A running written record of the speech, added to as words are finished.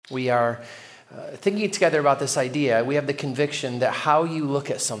We are thinking together about this idea. We have the conviction that how you look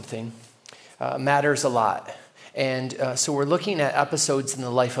at something matters a lot. And so we're looking at episodes in the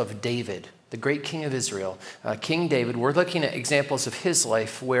life of David, the great king of Israel, King David. We're looking at examples of his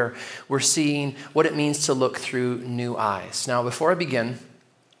life where we're seeing what it means to look through new eyes. Now, before I begin,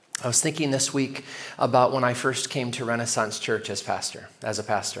 I was thinking this week about when I first came to Renaissance Church as a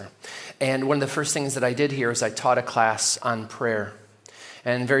pastor. And one of the first things that I did here is I taught a class on prayer.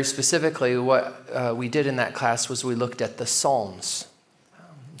 And very specifically, what we did in that class was we looked at the Psalms.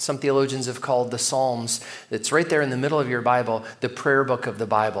 Some theologians have called the Psalms, it's right there in the middle of your Bible, the prayer book of the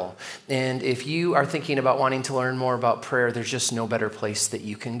Bible. And if you are thinking about wanting to learn more about prayer, there's just no better place that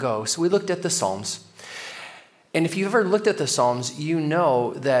you can go. So we looked at the Psalms. And if you've ever looked at the Psalms, you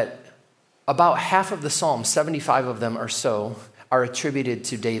know that about half of the Psalms, 75 of them or so, are attributed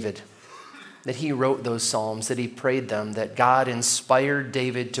to David. That he wrote those Psalms, that he prayed them, that God inspired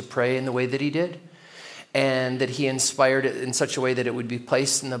David to pray in the way that he did, and that he inspired it in such a way that it would be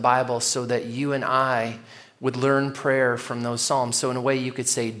placed in the Bible so that you and I would learn prayer from those Psalms. So in a way, you could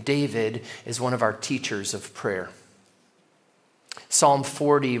say David is one of our teachers of prayer. Psalm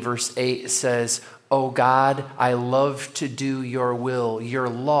 40, verse 8 says, "O God, I love to do your will. Your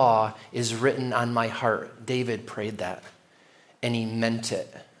law is written on my heart." David prayed that, and he meant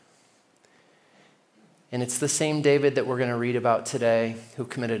it. And it's the same David that we're going to read about today who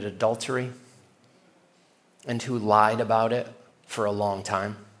committed adultery and who lied about it for a long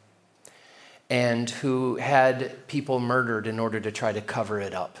time and who had people murdered in order to try to cover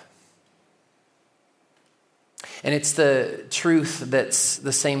it up. And it's the truth that's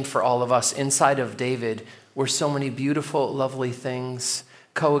the same for all of us. Inside of David were so many beautiful, lovely things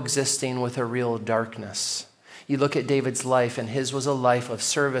coexisting with a real darkness. You look at David's life, and his was a life of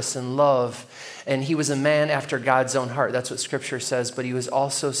service and love, and he was a man after God's own heart. That's what Scripture says, but he was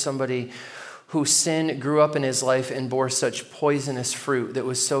also somebody whose sin grew up in his life and bore such poisonous fruit that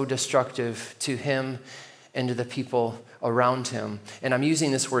was so destructive to him and to the people around him. And I'm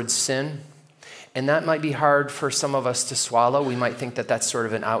using this word sin, and that might be hard for some of us to swallow. We might think that that's sort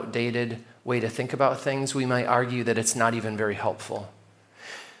of an outdated way to think about things. We might argue that it's not even very helpful.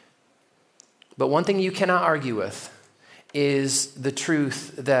 But one thing you cannot argue with is the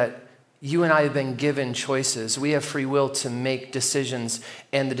truth that you and I have been given choices. We have free will to make decisions,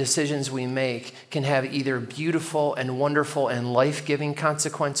 and the decisions we make can have either beautiful and wonderful and life-giving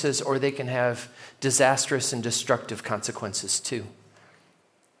consequences, or they can have disastrous and destructive consequences too.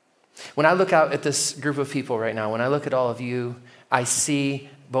 When I look out at this group of people right now, when I look at all of you, I see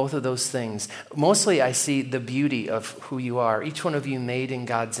both of those things. Mostly I see the beauty of who you are. Each one of you made in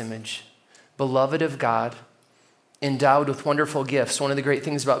God's image, beloved of God, endowed with wonderful gifts. One of the great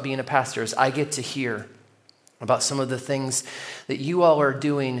things about being a pastor is I get to hear about some of the things that you all are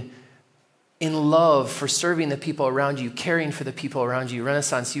doing in love for serving the people around you, caring for the people around you.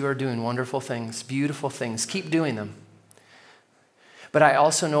 Renaissance, you are doing wonderful things, beautiful things. Keep doing them. But I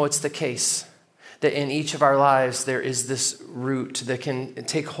also know it's the case that in each of our lives there is this root that can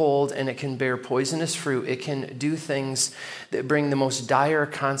take hold and it can bear poisonous fruit. It can do things that bring the most dire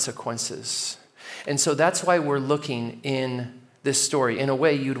consequences. And so that's why we're looking in this story. In a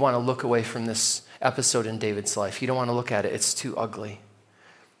way, you'd want to look away from this episode in David's life. You don't want to look at it. It's too ugly.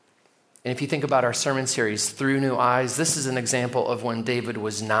 And if you think about our sermon series, Through New Eyes, this is an example of when David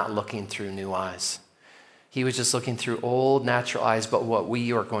was not looking through new eyes. He was just looking through old natural eyes. But what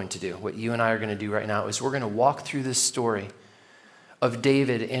we are going to do, what you and I are going to do right now, is we're going to walk through this story of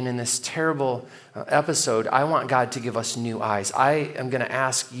David, and in this terrible episode, I want God to give us new eyes. I am going to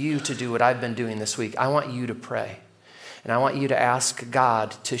ask you to do what I've been doing this week. I want you to pray, and I want you to ask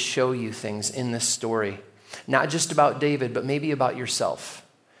God to show you things in this story, not just about David, but maybe about yourself.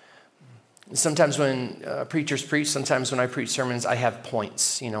 Sometimes when preachers preach, sometimes when I preach sermons, I have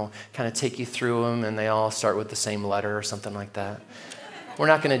points, kind of take you through them, and they all start with the same letter or something like that. We're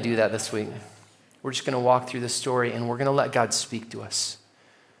not going to do that this week. We're just going to walk through the story, and we're going to let God speak to us.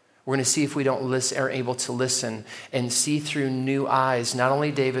 We're going to see if we don't are able to listen and see through new eyes, not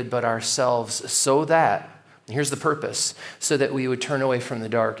only David, but ourselves, so that, and here's the purpose, so that we would turn away from the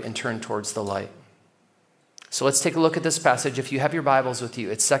dark and turn towards the light. So let's take a look at this passage. If you have your Bibles with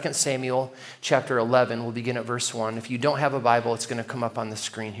you, it's 2 Samuel chapter 11. We'll begin at verse 1. If you don't have a Bible, it's going to come up on the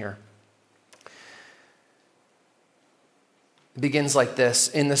screen here. It begins like this.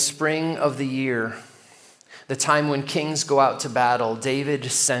 In the spring of the year, the time when kings go out to battle, David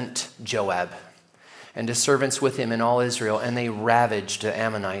sent Joab and his servants with him and all Israel, and they ravaged the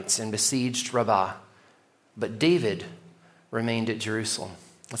Ammonites and besieged Rabbah. But David remained at Jerusalem.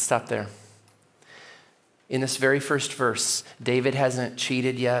 Let's stop there. In this very first verse, David hasn't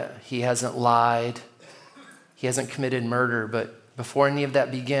cheated yet. He hasn't lied. He hasn't committed murder. But before any of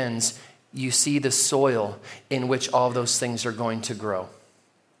that begins, you see the soil in which all those things are going to grow.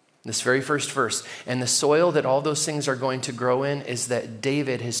 This very first verse. And the soil that all those things are going to grow in is that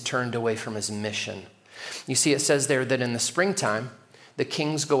David has turned away from his mission. You see, it says there that in the springtime, the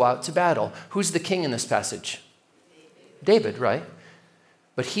kings go out to battle. Who's the king in this passage? David, right?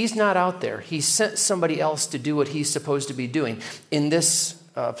 But he's not out there. He sent somebody else to do what he's supposed to be doing. In this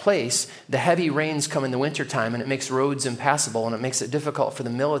place, the heavy rains come in the wintertime, and it makes roads impassable, and it makes it difficult for the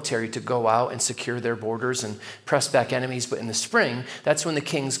military to go out and secure their borders and press back enemies. But in the spring, that's when the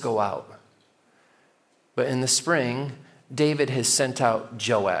kings go out. But in the spring, David has sent out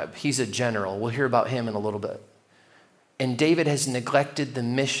Joab. He's a general. We'll hear about him in a little bit. And David has neglected the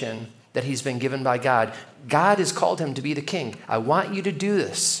mission that he's been given by God. God has called him to be the king. I want you to do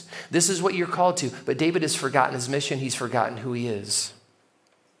this. This is what you're called to. But David has forgotten his mission. He's forgotten who he is.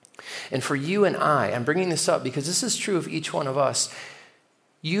 And for you and I'm bringing this up because this is true of each one of us.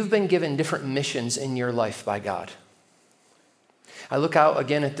 You've been given different missions in your life by God. I look out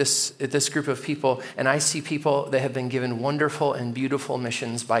again at this group of people, and I see people that have been given wonderful and beautiful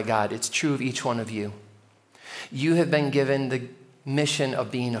missions by God. It's true of each one of you. You have been given the mission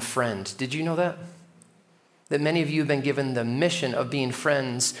of being a friend. Did you know that? That many of you have been given the mission of being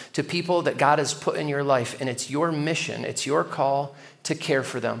friends to people that God has put in your life, and it's your mission, it's your call to care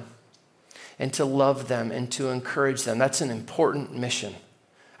for them and to love them and to encourage them. That's an important mission.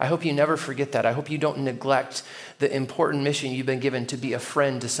 I hope you never forget that. I hope you don't neglect the important mission you've been given to be a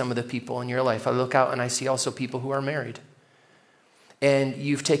friend to some of the people in your life. I look out and I see also people who are married. And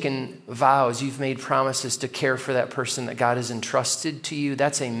you've taken vows, you've made promises to care for that person that God has entrusted to you.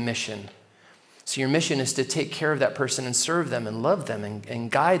 That's a mission. So your mission is to take care of that person and serve them and love them and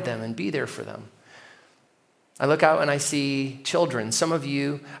guide them and be there for them. I look out and I see children. Some of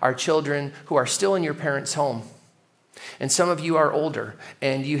you are children who are still in your parents' home. And some of you are older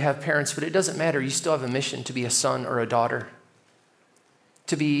and you have parents, but it doesn't matter. You still have a mission to be a son or a daughter,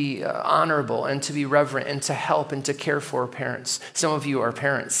 to be honorable and to be reverent and to help and to care for parents. Some of you are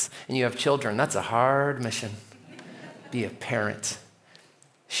parents and you have children. That's a hard mission. Be a parent.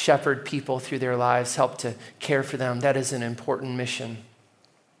 Shepherd people through their lives, help to care for them. That is an important mission.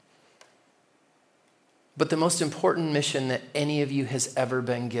 But the most important mission that any of you has ever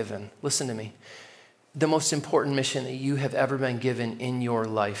been given, listen to me, the most important mission that you have ever been given in your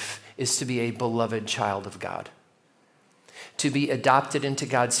life is to be a beloved child of God, to be adopted into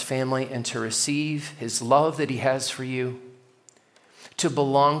God's family and to receive his love that he has for you, to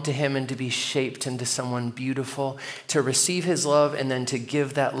belong to him and to be shaped into someone beautiful, to receive his love and then to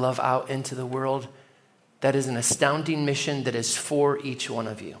give that love out into the world. That is an astounding mission that is for each one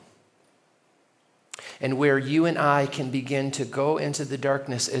of you. And where you and I can begin to go into the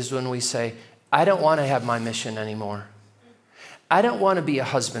darkness is when we say, I don't want to have my mission anymore. I don't want to be a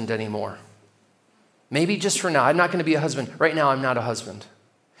husband anymore. Maybe just for now. I'm not going to be a husband. Right now, I'm not a husband.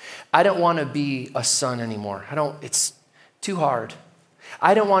 I don't want to be a son anymore. It's too hard.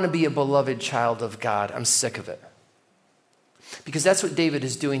 I don't want to be a beloved child of God. I'm sick of it. Because that's what David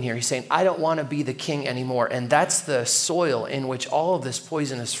is doing here. He's saying, I don't want to be the king anymore. And that's the soil in which all of this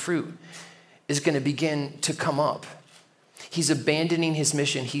poisonous fruit is going to begin to come up. He's abandoning his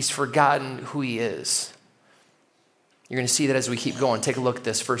mission. He's forgotten who he is. You're going to see that as we keep going. Take a look at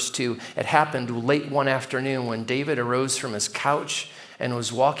this, verse 2. It happened late one afternoon when David arose from his couch and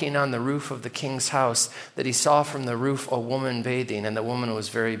was walking on the roof of the king's house that he saw from the roof a woman bathing, and the woman was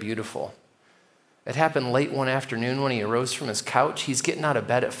very beautiful. It happened late one afternoon when he arose from his couch. He's getting out of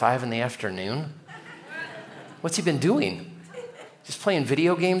bed at 5 p.m. What's he been doing? Just playing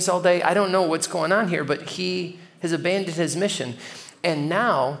video games all day? I don't know what's going on here, but he has abandoned his mission. And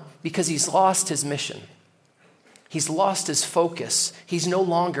now, because he's lost his mission, he's lost his focus, he's no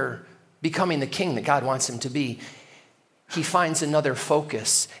longer becoming the king that God wants him to be. He finds another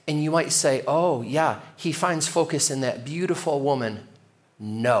focus. And you might say, oh, yeah, he finds focus in that beautiful woman.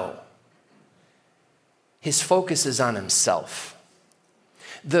 No. His focus is on himself.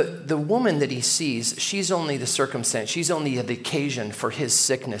 The woman that he sees, she's only the circumstance. She's only the occasion for his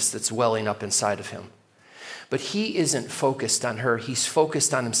sickness that's welling up inside of him. But he isn't focused on her. He's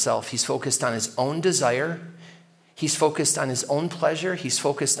focused on himself. He's focused on his own desire. He's focused on his own pleasure. He's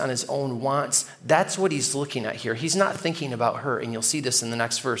focused on his own wants. That's what he's looking at here. He's not thinking about her. And you'll see this in the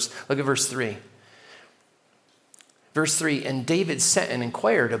next verse. Look at verse 3. Verse 3, and David sent and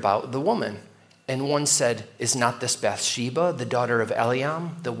inquired about the woman. And one said, is not this Bathsheba, the daughter of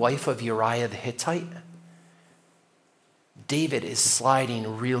Eliam, the wife of Uriah the Hittite? David is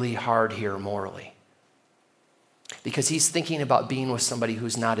sliding really hard here morally. because he's thinking about being with somebody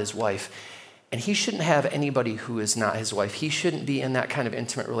who's not his wife. And he shouldn't have anybody who is not his wife. He shouldn't be in that kind of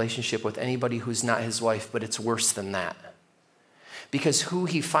intimate relationship with anybody who's not his wife, but it's worse than that. Because who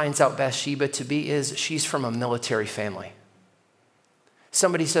he finds out Bathsheba to be is she's from a military family.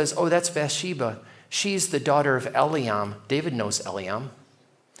 Somebody says, oh, that's Bathsheba. She's the daughter of Eliam. David knows Eliam.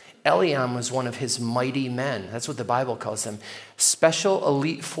 Eliam was one of his mighty men. That's what the Bible calls them. Special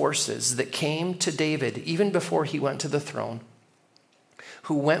elite forces that came to David even before he went to the throne,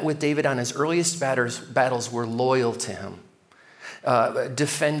 who went with David on his earliest battles, were loyal to him,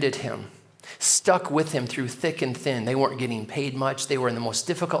 defended him, stuck with him through thick and thin. They weren't getting paid much. They were in the most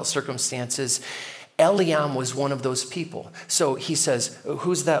difficult circumstances. Eliam was one of those people. So he says,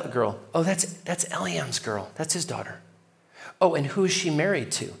 who's that girl? Oh, that's Eliam's girl. That's his daughter. Oh, and who is she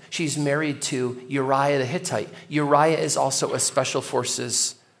married to? She's married to Uriah the Hittite. Uriah is also a special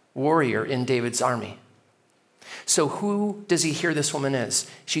forces warrior in David's army. So who does he hear this woman is?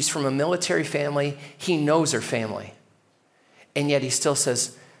 She's from a military family. He knows her family. And yet he still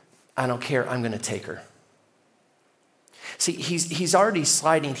says, I don't care, I'm going to take her. See, he's already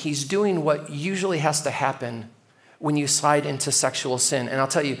sliding. He's doing what usually has to happen when you slide into sexual sin. And I'll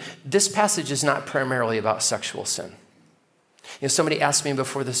tell you, this passage is not primarily about sexual sin. Somebody asked me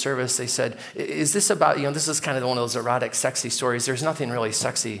before the service, they said, is this about, this is kind of one of those erotic, sexy stories. There's nothing really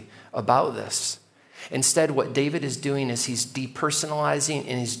sexy about this. Instead, what David is doing is he's depersonalizing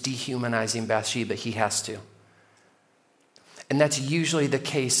and he's dehumanizing Bathsheba. He has to. And that's usually the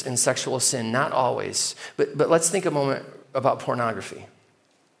case in sexual sin, not always. But let's think a moment about pornography.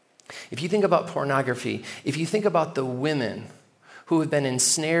 If you think about pornography, if you think about the women who have been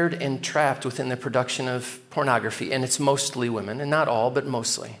ensnared and trapped within the production of pornography, and it's mostly women, and not all, but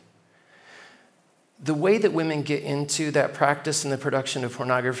mostly. The way that women get into that practice and the production of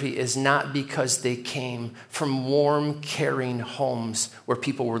pornography is not because they came from warm, caring homes where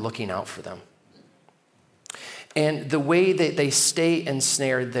people were looking out for them. And the way that they stay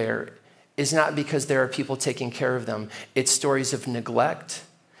ensnared there is not because there are people taking care of them. It's stories of neglect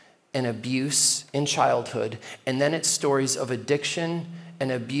and abuse in childhood, and then it's stories of addiction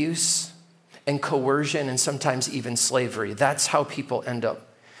and abuse and coercion and sometimes even slavery. That's how people end up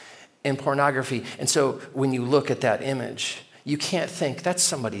in pornography. And so when you look at that image, you can't think, that's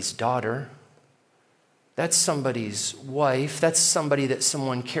somebody's daughter. That's somebody's wife. That's somebody that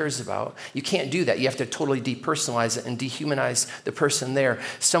someone cares about. You can't do that. You have to totally depersonalize it and dehumanize the person there.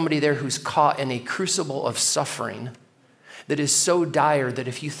 Somebody there who's caught in a crucible of suffering that is so dire that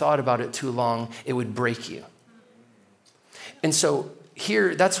if you thought about it too long, it would break you. And so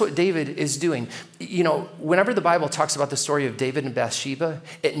here, that's what David is doing. Whenever the Bible talks about the story of David and Bathsheba,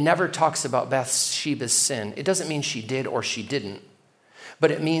 it never talks about Bathsheba's sin. It doesn't mean she did or she didn't.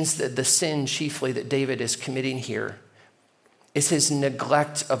 But it means that the sin chiefly that David is committing here is his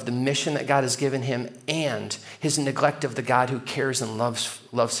neglect of the mission that God has given him and his neglect of the God who cares and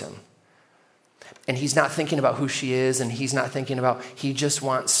loves him. And he's not thinking about who she is, and he's not thinking about, he just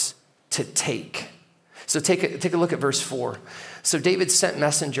wants to take. So take a look at verse 4. So David sent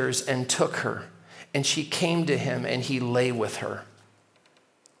messengers and took her, and she came to him, and he lay with her.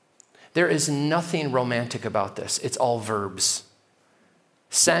 There is nothing romantic about this. It's all verbs.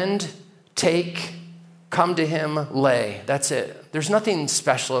 Send, take, come to him, lay. That's it. There's nothing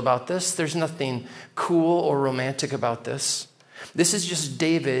special about this. There's nothing cool or romantic about this. This is just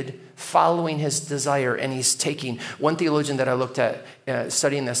David following his desire, and he's taking. One theologian that I looked at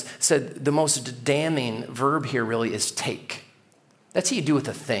studying this said the most damning verb here really is take. That's what you do with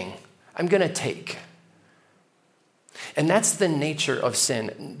a thing. I'm going to take. And that's the nature of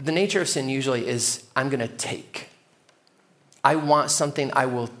sin. The nature of sin usually is I'm going to take. I want something, I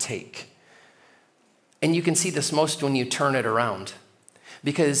will take. And you can see this most when you turn it around,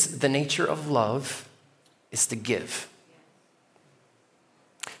 because the nature of love is to give.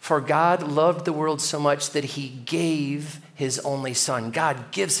 For God loved the world so much that he gave his only son.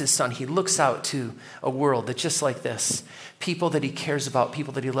 God gives his son. He looks out to a world that's just like this. People that he cares about,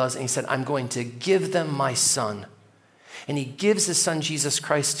 people that he loves. And he said, I'm going to give them my son. And he gives his son, Jesus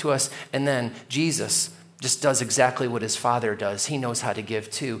Christ, to us. And then Jesus just does exactly what his Father does. He knows how to give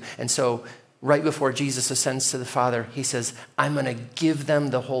too. And so right before Jesus ascends to the Father, he says, I'm going to give them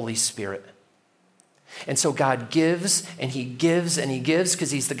the Holy Spirit. And so God gives and he gives and he gives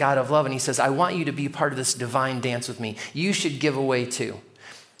because he's the God of love. And he says, I want you to be part of this divine dance with me. You should give away too.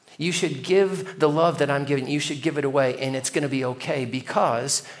 You should give the love that I'm giving. You should give it away, and it's going to be okay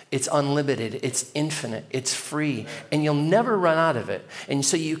because it's unlimited, it's infinite, it's free, and you'll never run out of it. And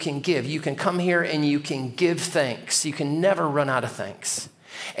so you can give. You can come here and you can give thanks. You can never run out of thanks.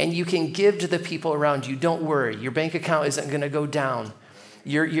 And you can give to the people around you. Don't worry. Your bank account isn't going to go down.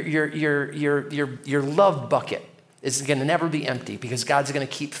 Your love bucket is going to never be empty because God's going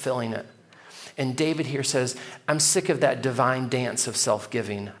to keep filling it. And David here says, I'm sick of that divine dance of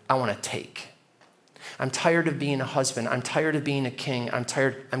self-giving. I want to take. I'm tired of being a husband. I'm tired of being a king. I'm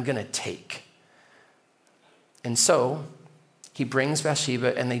going to take. And so he brings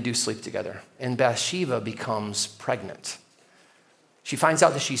Bathsheba and they do sleep together. And Bathsheba becomes pregnant. She finds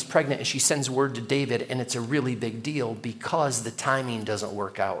out that she's pregnant and she sends word to David, and it's a really big deal because the timing doesn't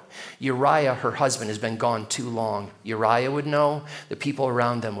work out. Uriah, her husband, has been gone too long. Uriah would know. The people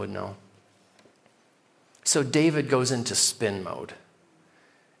around them would know. So David goes into spin mode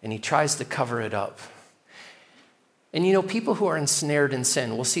and he tries to cover it up. And you know, people who are ensnared in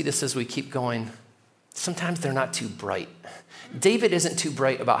sin, we'll see this as we keep going, sometimes they're not too bright. David isn't too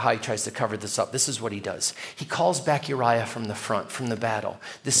bright about how he tries to cover this up. This is what he does. He calls back Uriah from the front, from the battle,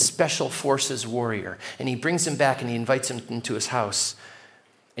 this special forces warrior, and he brings him back and he invites him into his house.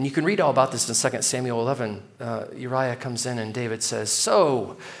 And you can read all about this in 2 Samuel 11. Uriah comes in and David says,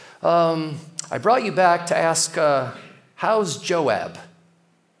 so, I brought you back to ask, how's Joab?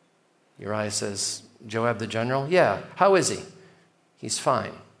 Uriah says, Joab the general? Yeah, how is he? He's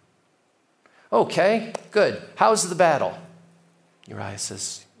fine. Okay, good. How's the battle? Uriah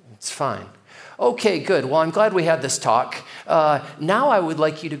says, it's fine. Okay, good. Well, I'm glad we had this talk. Now I would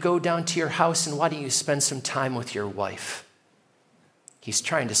like you to go down to your house and why don't you spend some time with your wife? He's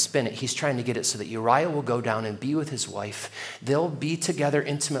trying to spin it. He's trying to get it so that Uriah will go down and be with his wife. They'll be together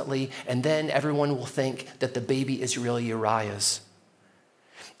intimately, and then everyone will think that the baby is really Uriah's.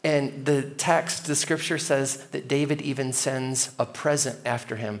 And the scripture says that David even sends a present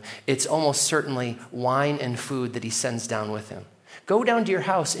after him. It's almost certainly wine and food that he sends down with him. Go down to your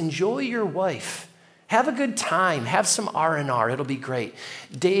house, enjoy your wife. Have a good time. Have some R&R. It'll be great.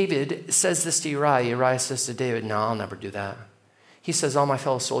 David says this to Uriah. Uriah says to David, no, I'll never do that. He says, all my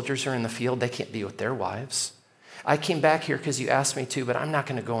fellow soldiers are in the field. They can't be with their wives. I came back here because you asked me to, but I'm not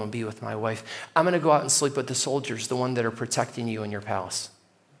going to go and be with my wife. I'm going to go out and sleep with the soldiers, the one that are protecting you in your palace.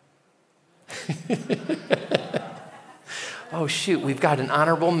 Oh, shoot, we've got an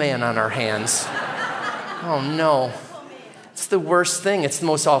honorable man on our hands. Oh, no. It's the worst thing. It's the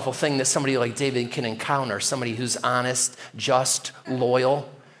most awful thing that somebody like David can encounter, somebody who's honest, just, loyal.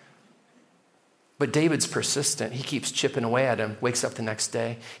 But David's persistent. He keeps chipping away at him, wakes up the next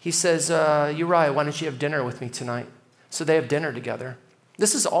day. He says, Uriah, why don't you have dinner with me tonight? So they have dinner together.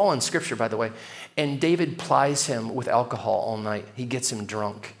 This is all in Scripture, by the way. And David plies him with alcohol all night. He gets him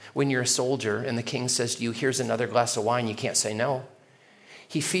drunk. When you're a soldier and the king says to you, here's another glass of wine, you can't say no.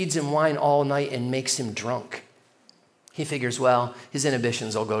 He feeds him wine all night and makes him drunk. He figures, well, his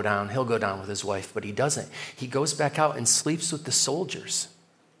inhibitions will go down. He'll go down with his wife, but he doesn't. He goes back out and sleeps with the soldiers.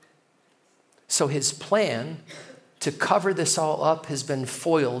 So his plan to cover this all up has been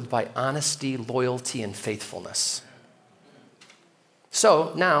foiled by honesty, loyalty, and faithfulness.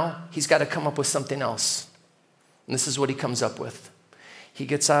 So now he's got to come up with something else. And this is what he comes up with. He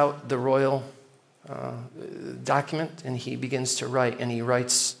gets out the royal document and he begins to write. And he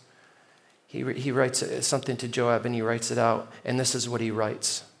writes something to Joab and he writes it out. And this is what he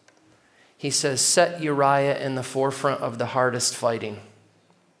writes. He says, set Uriah in the forefront of the hardest fighting.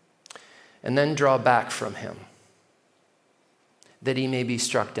 And then draw back from him, that he may be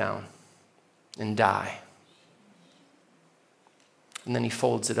struck down and die. And then he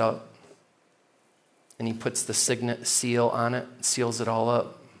folds it up, and he puts the signet seal on it, seals it all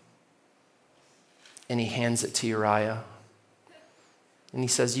up, and he hands it to Uriah. And he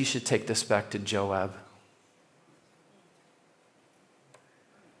says, you should take this back to Joab.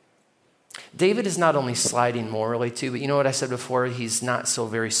 David is not only sliding morally too, but you know what I said before? He's not so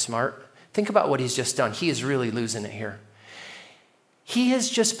very smart. Think about what he's just done. He is really losing it here. He has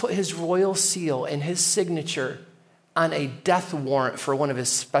just put his royal seal and his signature on a death warrant for one of his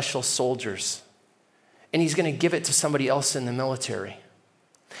special soldiers. And he's going to give it to somebody else in the military.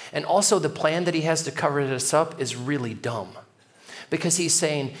 And also the plan that he has to cover this up is really dumb. Because he's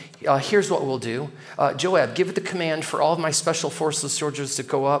saying, here's what we'll do. Joab, give the command for all of my special forces soldiers to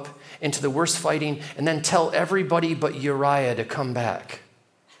go up into the worst fighting and then tell everybody but Uriah to come back.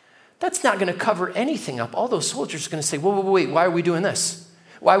 That's not going to cover anything up. All those soldiers are going to say, wait, why are we doing this?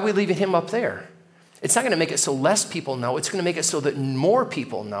 Why are we leaving him up there? It's not going to make it so less people know. It's going to make it so that more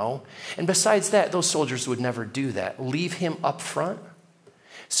people know. And besides that, those soldiers would never do that. Leave him up front.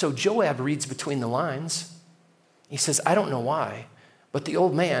 So Joab reads between the lines. He says, I don't know why, but the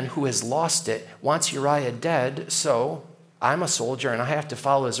old man who has lost it wants Uriah dead, so I'm a soldier and I have to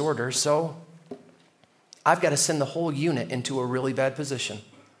follow his orders, so I've got to send the whole unit into a really bad position.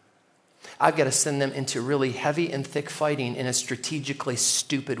 I've got to send them into really heavy and thick fighting in a strategically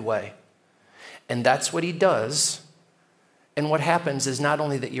stupid way. And that's what he does. And what happens is not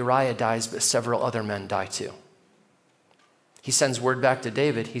only that Uriah dies, but several other men die too. He sends word back to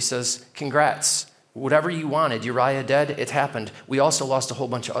David. He says, congrats. Whatever you wanted, Uriah dead, it happened. We also lost a whole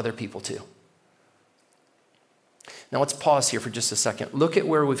bunch of other people too. Now let's pause here for just a second. Look at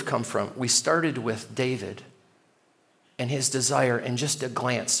where we've come from. We started with David and his desire and just a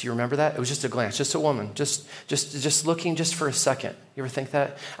glance. You remember that? It was just a glance, just a woman, just looking just for a second. You ever think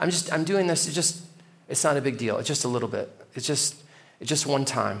that? I'm doing this, it's not a big deal. It's just a little bit. It's just one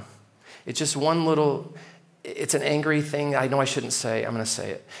time. It's just one little, it's an angry thing I know I shouldn't say. I'm going to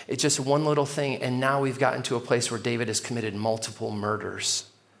say it. It's just one little thing, and now we've gotten to a place where David has committed multiple murders.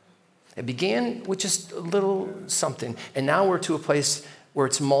 It began with just a little something, and now we're to a place where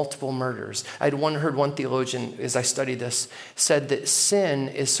it's multiple murders. I had heard one theologian, as I studied this, said that sin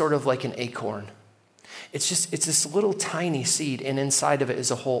is sort of like an acorn. It's this little tiny seed, and inside of it is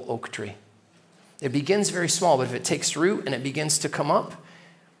a whole oak tree. It begins very small, but if it takes root and it begins to come up,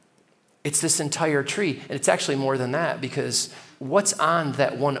 it's this entire tree. And it's actually more than that, because what's on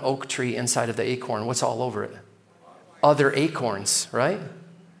that one oak tree inside of the acorn? What's all over it? Other acorns, right?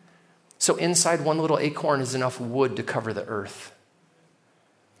 So inside one little acorn is enough wood to cover the earth.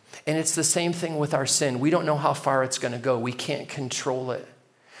 And it's the same thing with our sin. We don't know how far it's going to go. We can't control it.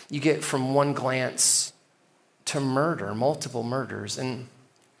 You get from one glance to murder, multiple murders. And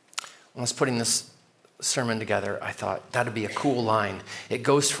when I was putting this sermon together, I thought that'd be a cool line. It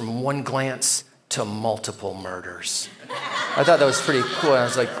goes from one glance to multiple murders. I thought that was pretty cool. I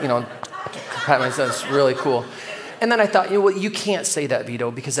was like, pat myself, it's really cool. And then I thought, you can't say that, Vito,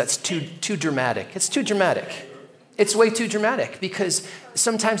 because that's too dramatic. It's too dramatic. It's way too dramatic, because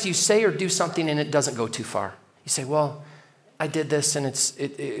sometimes you say or do something and it doesn't go too far. You say, well, I did this and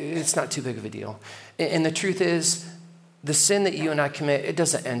it's not too big of a deal. And the truth is, the sin that you and I commit, it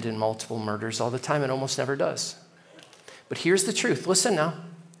doesn't end in multiple murders all the time. It almost never does. But here's the truth. Listen now.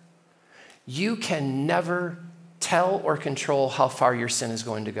 You can never tell or control how far your sin is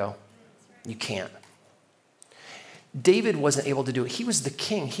going to go. You can't. David wasn't able to do it. He was the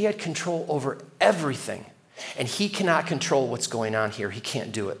king. He had control over everything. And he cannot control what's going on here. He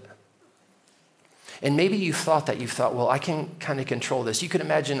can't do it. And maybe you've thought, well, I can kind of control this. You could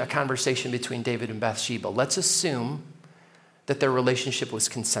imagine a conversation between David and Bathsheba. Let's assume that their relationship was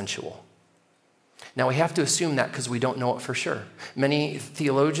consensual. Now, we have to assume that because we don't know it for sure. Many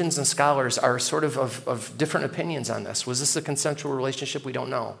theologians and scholars are sort of different opinions on this. Was this a consensual relationship? We don't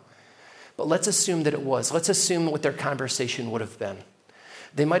know. But let's assume that it was. Let's assume what their conversation would have been.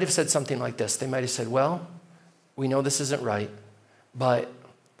 They might have said something like this. They might have said, well, we know this isn't right, but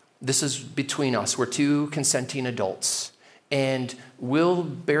this is between us. We're two consenting adults, and we'll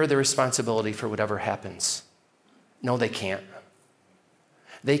bear the responsibility for whatever happens. No, they can't.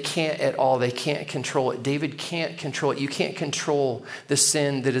 They can't at all. They can't control it. David can't control it. You can't control the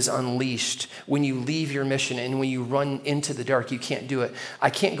sin that is unleashed when you leave your mission and when you run into the dark. You can't do it.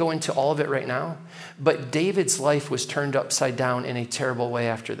 I can't go into all of it right now, but David's life was turned upside down in a terrible way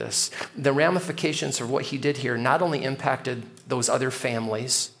after this. The ramifications of what he did here not only impacted those other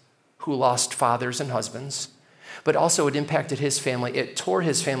families who lost fathers and husbands, but also it impacted his family. It tore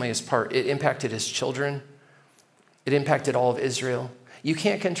his family apart. It impacted his children. It impacted all of Israel. You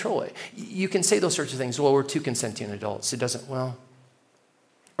can't control it. You can say those sorts of things. Well, we're two consenting adults. It doesn't, well.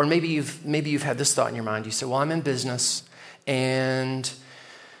 Or maybe you've had this thought in your mind. You say, well, I'm in business and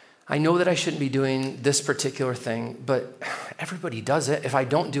I know that I shouldn't be doing this particular thing, but everybody does it. If I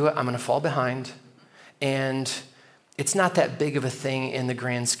don't do it, I'm going to fall behind. And it's not that big of a thing in the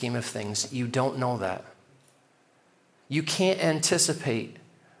grand scheme of things. You don't know that. You can't anticipate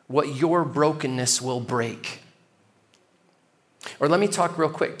what your brokenness will break. Or let me talk real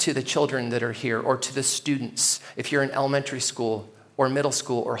quick to the children that are here, or to the students, if you're in elementary school or middle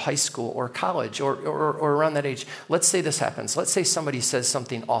school or high school or college or around that age. Let's say this happens. Let's say somebody says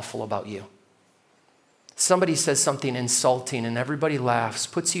something awful about you. Somebody says something insulting and everybody laughs,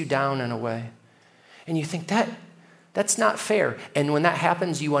 puts you down in a way. And you think, that's not fair. And when that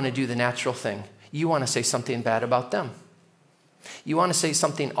happens, you want to do the natural thing. You want to say something bad about them. You want to say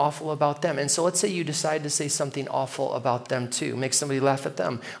something awful about them. And so let's say you decide to say something awful about them too. Make somebody laugh at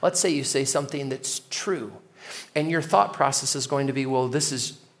them. Let's say you say something that's true. And your thought process is going to be, well, this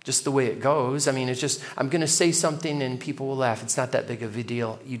is just the way it goes. I mean, it's just, I'm going to say something and people will laugh. It's not that big of a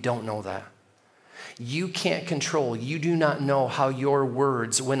deal. You don't know that. You can't control. You do not know how your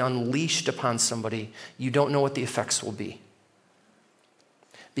words, when unleashed upon somebody, you don't know what the effects will be.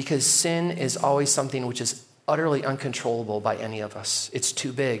 Because sin is always something which is utterly uncontrollable by any of us. It's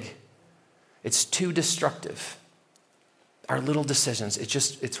too big. It's too destructive. Our little decisions,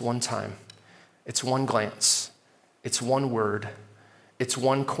 it's one time. It's one glance. It's one word. It's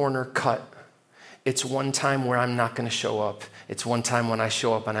one corner cut. It's one time where I'm not going to show up. It's one time when I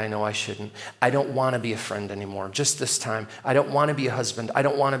show up and I know I shouldn't. I don't want to be a friend anymore. Just this time. I don't want to be a husband. I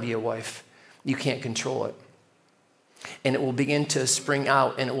don't want to be a wife. You can't control it. And it will begin to spring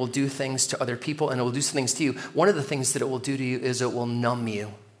out, and it will do things to other people, and it will do things to you. One of the things that it will do to you is it will numb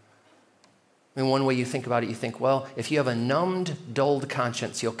you. I mean, one way you think about it, you think, well, if you have a numbed, dulled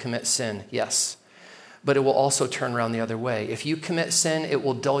conscience, you'll commit sin. Yes. But it will also turn around the other way. If you commit sin, it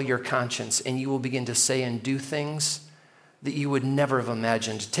will dull your conscience, and you will begin to say and do things that you would never have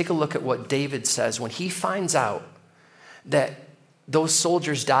imagined. Take a look at what David says when he finds out that those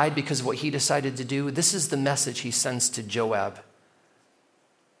soldiers died because of what he decided to do. This is the message he sends to Joab.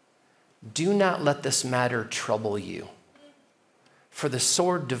 Do not let this matter trouble you. For the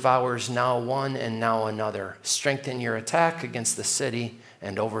sword devours now one and now another. Strengthen your attack against the city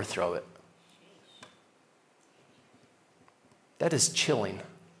and overthrow it. That is chilling.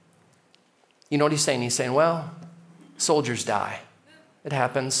 You know what he's saying? He's saying, well, soldiers die. It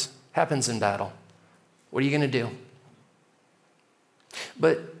happens in battle. What are you going to do?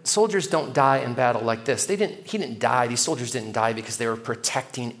 But soldiers don't die in battle like this. He didn't die. These soldiers didn't die because they were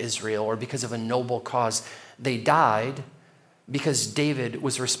protecting Israel or because of a noble cause. They died because David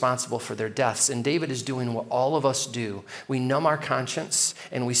was responsible for their deaths. And David is doing what all of us do. We numb our conscience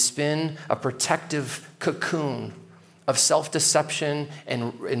and we spin a protective cocoon of self-deception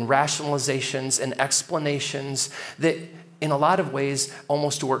and rationalizations and explanations that in a lot of ways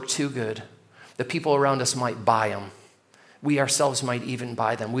almost work too good. The people around us might buy them. We ourselves might even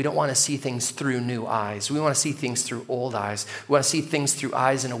buy them. We don't want to see things through new eyes. We want to see things through old eyes. We want to see things through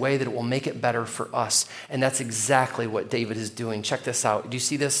eyes in a way that it will make it better for us. And that's exactly what David is doing. Check this out. Do you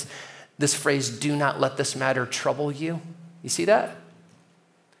see this? This phrase, do not let this matter trouble you. You see that?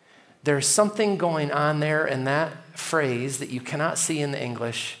 There's something going on there in that phrase that you cannot see in the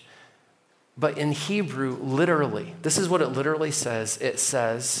English. But in Hebrew, literally, this is what it literally says. It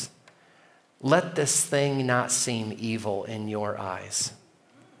says, let this thing not seem evil in your eyes.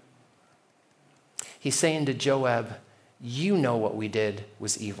 He's saying to Joab, you know what we did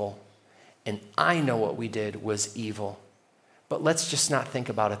was evil, and I know what we did was evil. But let's just not think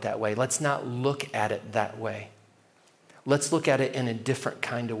about it that way. Let's not look at it that way. Let's look at it in a different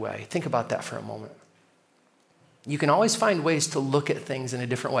kind of way. Think about that for a moment. You can always find ways to look at things in a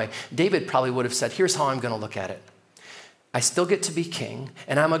different way. David probably would have said, here's how I'm going to look at it. I still get to be king,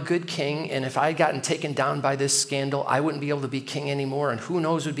 and I'm a good king, and if I had gotten taken down by this scandal, I wouldn't be able to be king anymore, and who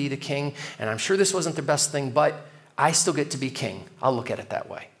knows would be the king, and I'm sure this wasn't the best thing, but I still get to be king. I'll look at it that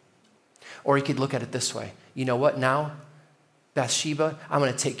way. Or he could look at it this way. You know what, now, Bathsheba, I'm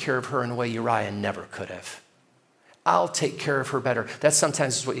going to take care of her in a way Uriah never could have. I'll take care of her better. That's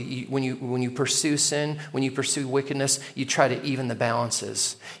sometimes what when you pursue sin, when you pursue wickedness, you try to even the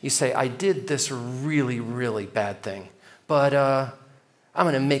balances. You say, I did this really, really bad thing, but I'm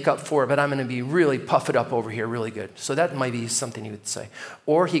going to make up for it, but I'm going to be really puff it up over here really good. So that might be something he would say.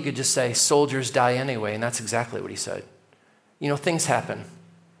 Or he could just say, soldiers die anyway, and that's exactly what he said. You know, things happen.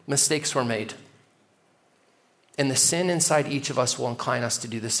 Mistakes were made. And the sin inside each of us will incline us to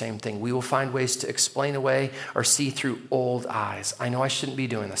do the same thing. We will find ways to explain away or see through old eyes. I know I shouldn't be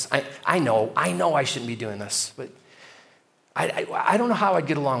doing this. I know I shouldn't be doing this. But I don't know how I'd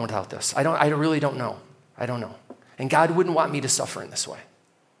get along without this. I really don't know. I don't know. And God wouldn't want me to suffer in this way.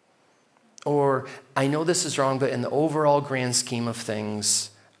 Or I know this is wrong, but in the overall grand scheme of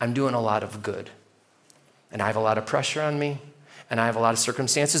things, I'm doing a lot of good. And I have a lot of pressure on me. And I have a lot of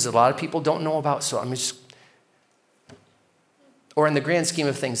circumstances that a lot of people don't know about. So I'm just... Or in the grand scheme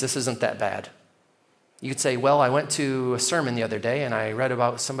of things, this isn't that bad. You could say, well, I went to a sermon the other day and I read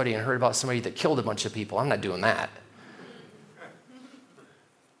about somebody and heard about somebody that killed a bunch of people. I'm not doing that.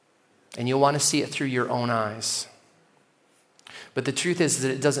 And you'll want to see it through your own eyes. But the truth is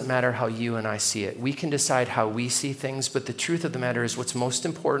that it doesn't matter how you and I see it. We can decide how we see things, but the truth of the matter is what's most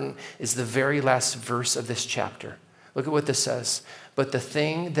important is the very last verse of this chapter. Look at what this says. But the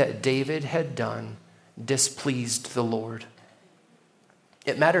thing that David had done displeased the Lord.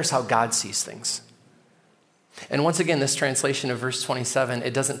 It matters how God sees things. And once again, this translation of verse 27,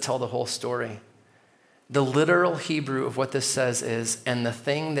 it doesn't tell the whole story. The literal Hebrew of what this says is, and the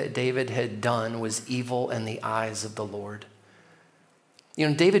thing that David had done was evil in the eyes of the Lord. You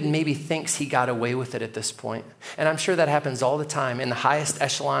know, David maybe thinks he got away with it at this point. And I'm sure that happens all the time. In the highest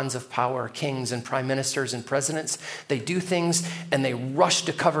echelons of power, kings and prime ministers and presidents, they do things and they rush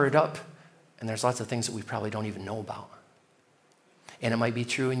to cover it up. And there's lots of things that we probably don't even know about. And it might be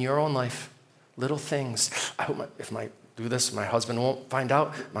true in your own life. little things. I hope if I do this, my husband won't find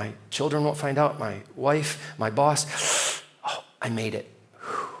out, my children won't find out, my wife, my boss. Oh, I made it.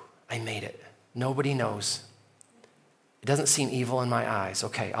 I made it. Nobody knows. It doesn't seem evil in my eyes.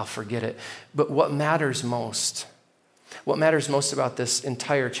 Okay, I'll forget it. But what matters most about this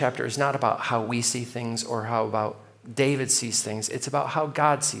entire chapter is not about how we see things or how about David sees things. It's about how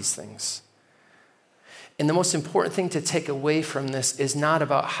God sees things. And the most important thing to take away from this is not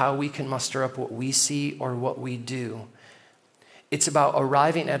about how we can muster up what we see or what we do. It's about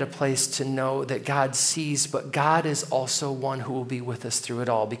arriving at a place to know that God sees, but God is also one who will be with us through it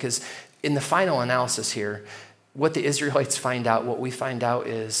all. Because in the final analysis here, what the Israelites find out, what we find out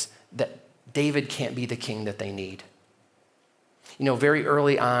is that David can't be the king that they need. You know, very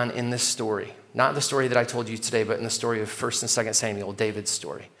early on in this story, not the story that I told you today, but in the story of 1st and 2nd Samuel, David's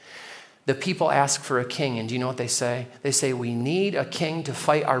story, the people ask for a king, and do you know what they say? They say, we need a king to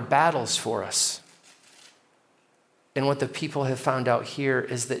fight our battles for us. And what the people have found out here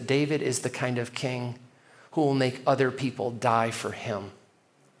is that David is the kind of king who will make other people die for him,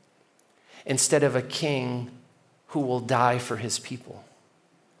 instead of a king who will die for his people.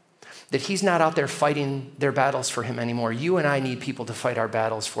 That he's not out there fighting their battles for him anymore. You and I need people to fight our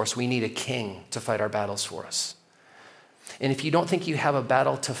battles for us. We need a king to fight our battles for us. And if you don't think you have a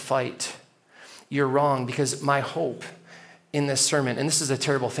battle to fight, you're wrong, because my hope in this sermon, and this is a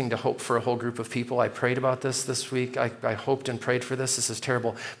terrible thing to hope for a whole group of people. I prayed about this week. I hoped and prayed for this. This is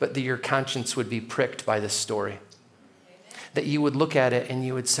terrible. But that your conscience would be pricked by this story. That you would look at it and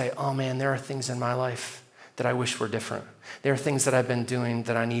you would say, oh man, there are things in my life that I wish were different. There are things that I've been doing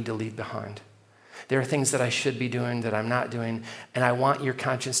that I need to leave behind. There are things that I should be doing that I'm not doing, and I want your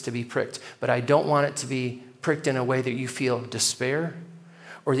conscience to be pricked. But I don't want it to be pricked in a way that you feel despair,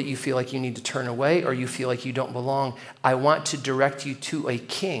 or that you feel like you need to turn away, or you feel like you don't belong. I want to direct you to a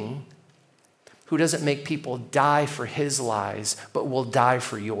king who doesn't make people die for his lies, but will die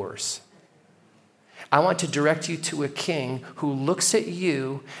for yours. I want to direct you to a king who looks at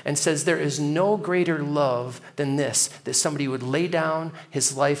you and says, there is no greater love than this, that somebody would lay down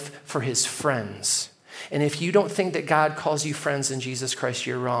his life for his friends. And if you don't think that God calls you friends in Jesus Christ,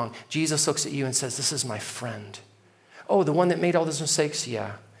 you're wrong. Jesus looks at you and says, this is my friend. Oh, the one that made all those mistakes?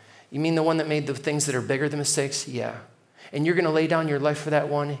 Yeah. You mean the one that made the things that are bigger than mistakes? Yeah. And you're going to lay down your life for that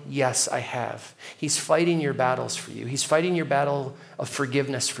one? Yes, I have. He's fighting your battles for you. He's fighting your battle of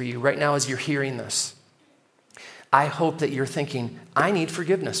forgiveness for you right now as you're hearing this. I hope that you're thinking, I need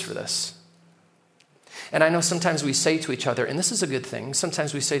forgiveness for this. And I know sometimes we say to each other, and this is a good thing,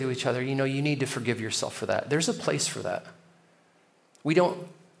 sometimes we say to each other, you know, you need to forgive yourself for that. There's a place for that. We don't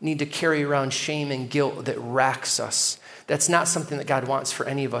need to carry around shame and guilt that racks us. That's not something that God wants for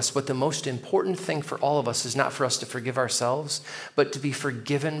any of us. But the most important thing for all of us is not for us to forgive ourselves, but to be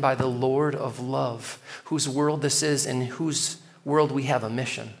forgiven by the Lord of love, whose world this is and whose world we have a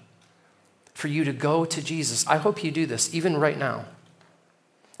mission. For you to go to Jesus. I hope you do this, even right now.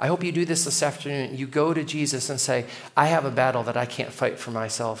 I hope you do this afternoon. You go to Jesus and say, I have a battle that I can't fight for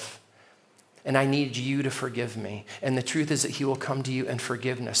myself, and I need you to forgive me. And the truth is that he will come to you in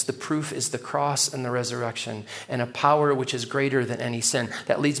forgiveness. The proof is the cross and the resurrection, and a power which is greater than any sin.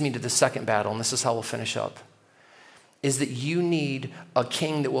 That leads me to the second battle, and this is how we'll finish up, is that you need a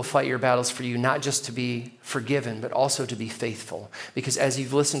king that will fight your battles for you, not just to be forgiven, but also to be faithful. Because as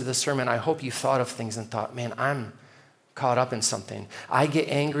you've listened to the sermon, I hope you've thought of things and thought, man, I'm caught up in something. I get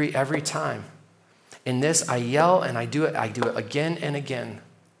angry every time. In this, I yell and I do it again and again.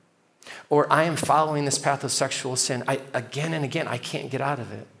 Or I am following this path of sexual sin. Again and again, I can't get out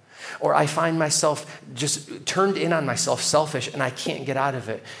of it. Or I find myself just turned in on myself, selfish, and I can't get out of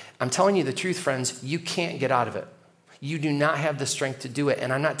it. I'm telling you the truth, friends, you can't get out of it. You do not have the strength to do it.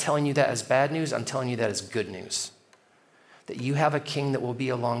 And I'm not telling you that as bad news. I'm telling you that as good news. That you have a king that will be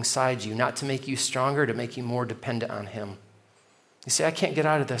alongside you, not to make you stronger, to make you more dependent on him. You say, I can't get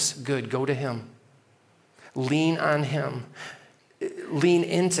out of this. Good, go to him. Lean on him. Lean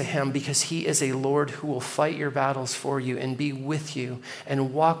into him, because he is a Lord who will fight your battles for you and be with you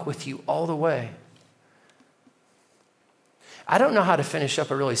and walk with you all the way. I don't know how to finish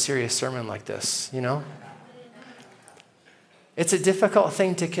up a really serious sermon like this, you know? It's a difficult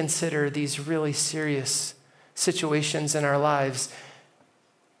thing to consider, these really serious situations in our lives.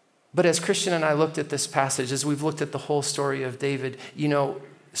 But as Christian and I looked at this passage, as we've looked at the whole story of David, you know,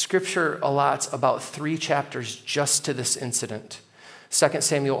 Scripture allots about 3 chapters just to this incident. 2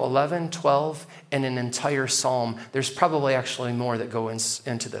 Samuel 11, 12, and an entire psalm. There's probably actually more that go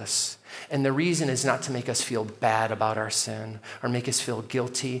into this. And the reason is not to make us feel bad about our sin or make us feel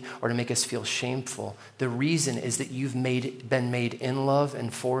guilty or to make us feel shameful. The reason is that you've been made in love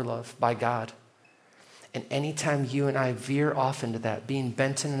and for love by God. And anytime you and I veer off into that, being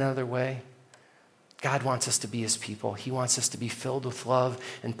bent in another way, God wants us to be his people. He wants us to be filled with love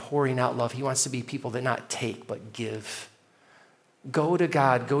and pouring out love. He wants to be people that not take, but give. Go to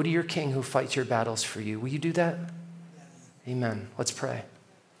God. Go to your King who fights your battles for you. Will you do that? Amen. Let's pray.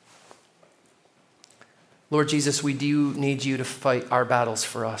 Lord Jesus, we do need you to fight our battles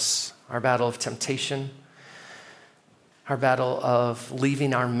for us, our battle of temptation, our battle of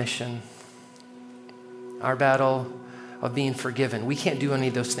leaving our mission, our battle of being forgiven. We can't do any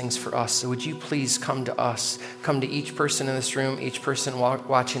of those things for us. So would you please come to us, come to each person in this room, each person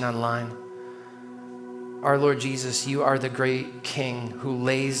watching online. Our Lord Jesus, you are the great King who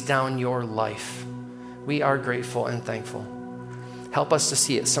lays down your life. We are grateful and thankful. Help us to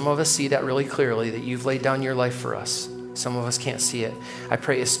see it. Some of us see that really clearly, that you've laid down your life for us. Some of us can't see it. I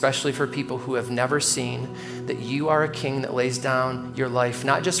pray especially for people who have never seen that you are a King that lays down your life,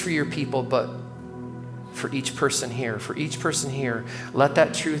 not just for your people, but for each person here. For each person here, let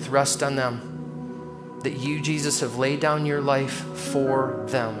that truth rest on them, that you, Jesus, have laid down your life for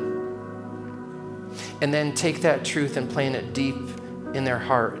them. And then take that truth and plant it deep in their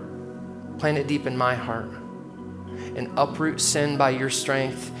heart. Plant it deep in my heart. And uproot sin by your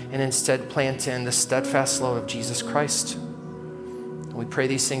strength and instead plant in the steadfast love of Jesus Christ. We pray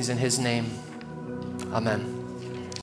these things in his name. Amen.